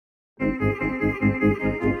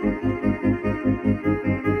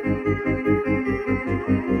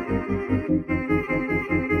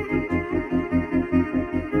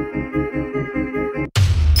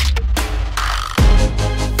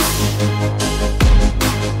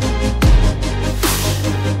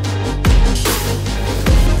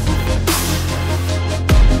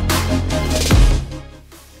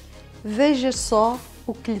Veja só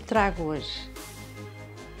o que lhe trago hoje.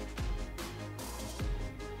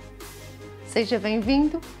 Seja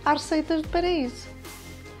bem-vindo às Receitas do Paraíso.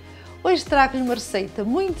 Hoje trago-lhe uma receita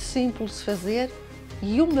muito simples de fazer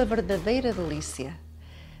e uma verdadeira delícia.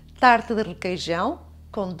 Tarte de requeijão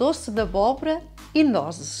com doce de abóbora e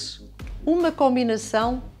nozes. Uma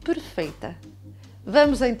combinação perfeita.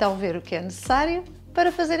 Vamos então ver o que é necessário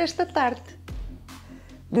para fazer esta tarte.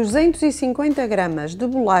 250 gramas de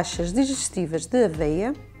bolachas digestivas de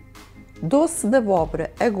aveia, doce de abóbora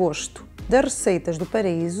a gosto das Receitas do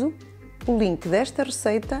Paraíso. O link desta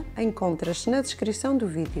receita encontra-se na descrição do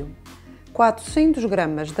vídeo. 400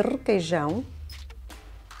 gramas de requeijão,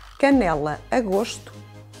 canela a gosto,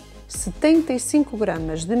 75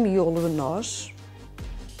 gramas de miolo de noz,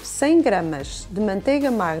 100 gramas de manteiga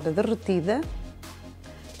magra derretida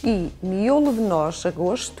e miolo de noz a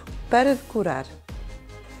gosto para decorar.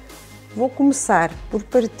 Vou começar por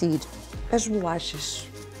partir as bolachas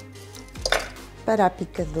para a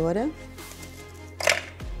picadora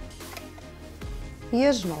e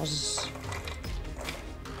as nozes.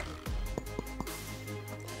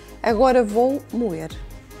 Agora vou moer.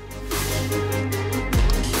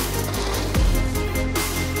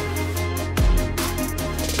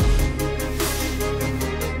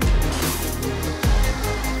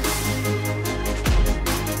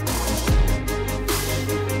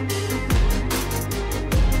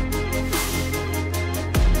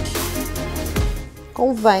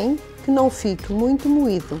 Convém que não fique muito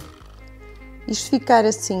moído. E se ficar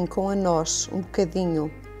assim com a noz um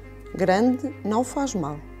bocadinho grande, não faz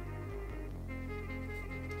mal.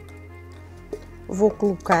 Vou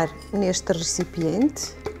colocar neste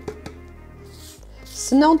recipiente.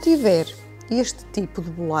 Se não tiver este tipo de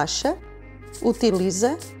bolacha,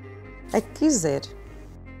 utiliza a que quiser.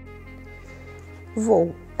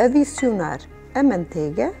 Vou adicionar a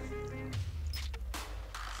manteiga.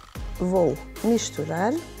 Vou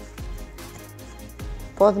misturar.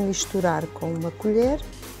 Pode misturar com uma colher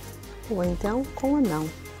ou então com a mão.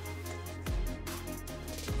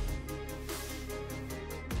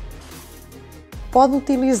 Pode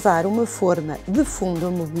utilizar uma forma de fundo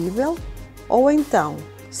amovível ou então,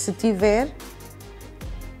 se tiver,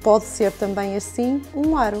 pode ser também assim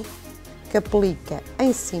um aro que aplica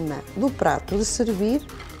em cima do prato de servir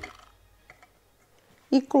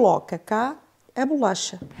e coloca cá a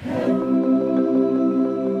bolacha.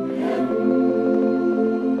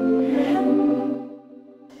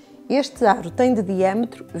 Este aro tem de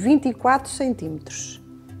diâmetro 24 cm.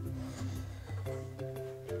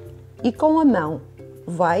 E com a mão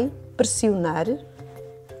vai pressionar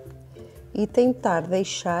e tentar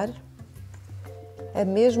deixar a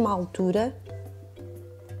mesma altura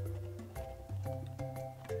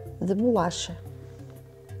de bolacha.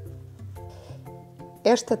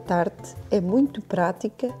 Esta tarte é muito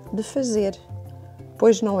prática de fazer,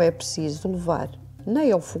 pois não é preciso levar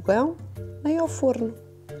nem ao fogão nem ao forno.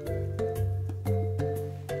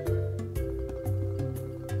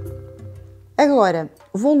 Agora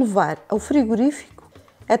vou levar ao frigorífico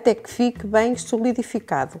até que fique bem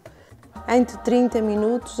solidificado, entre 30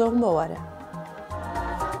 minutos a 1 hora.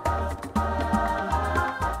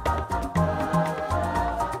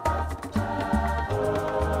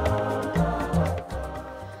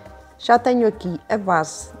 Já tenho aqui a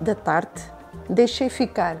base da tarte, deixei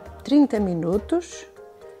ficar 30 minutos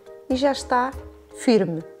e já está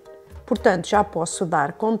firme. Portanto, já posso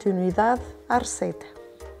dar continuidade à receita.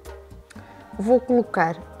 Vou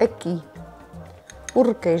colocar aqui o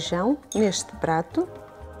requeijão neste prato.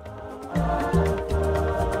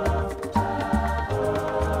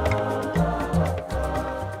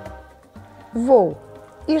 Vou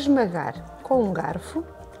esmagar com um garfo.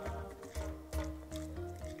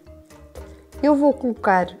 Eu vou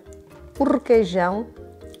colocar o requeijão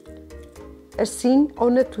assim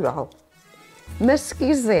ao natural, mas se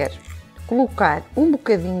quiser colocar um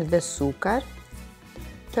bocadinho de açúcar,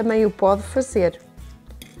 também o pode fazer.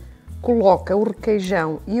 Coloca o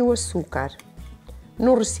requeijão e o açúcar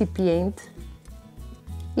no recipiente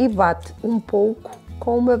e bate um pouco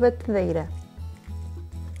com uma batedeira.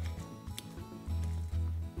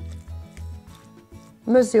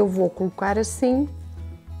 Mas eu vou colocar assim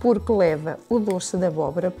porque leva o doce de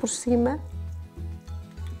abóbora por cima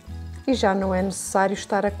e já não é necessário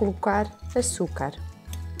estar a colocar açúcar.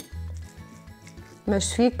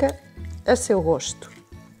 Mas fica a seu gosto.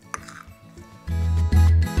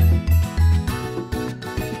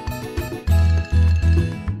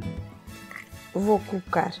 Vou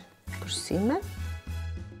colocar por cima.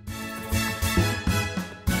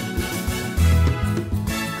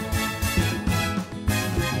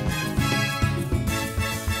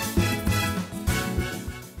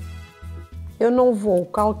 Eu não vou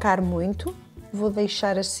calcar muito, vou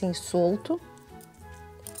deixar assim solto.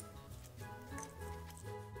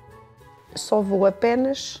 Só vou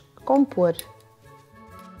apenas compor.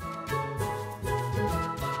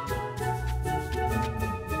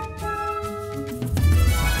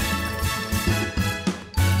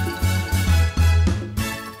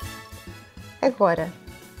 Agora,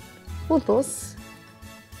 o doce.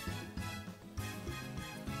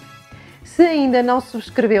 Se ainda não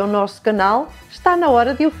subscreveu o nosso canal, está na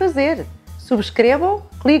hora de o fazer. Subscrevam,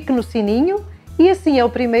 clique no sininho e assim é o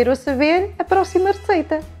primeiro a saber a próxima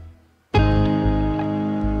receita.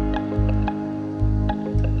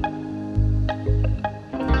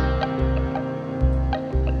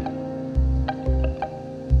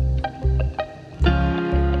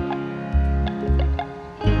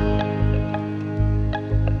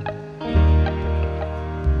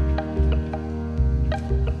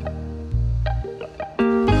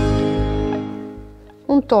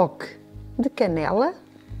 Um toque de canela.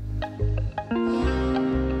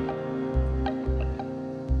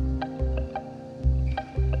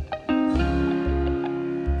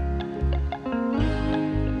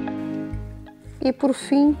 E por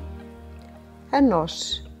fim, a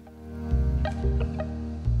noz.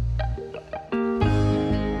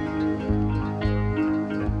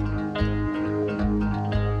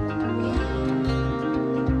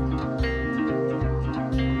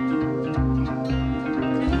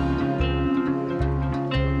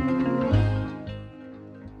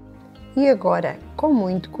 E agora, com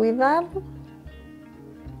muito cuidado,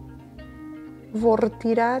 vou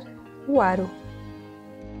retirar o aro.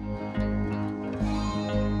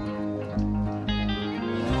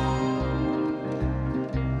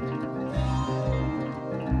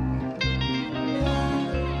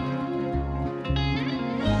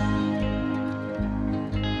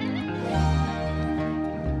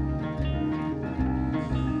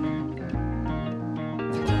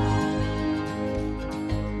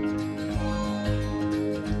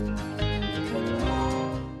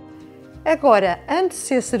 Agora, antes de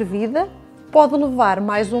ser servida, pode levar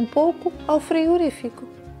mais um pouco ao frigorífico.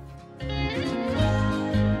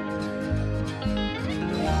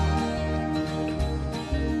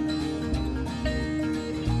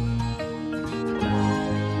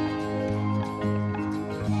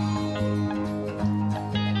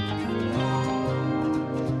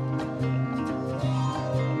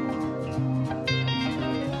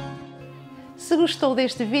 Se gostou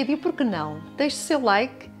deste vídeo, por que não? Deixe seu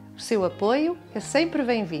like. O seu apoio é sempre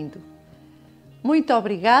bem-vindo. Muito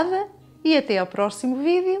obrigada e até ao próximo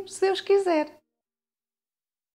vídeo, se Deus quiser.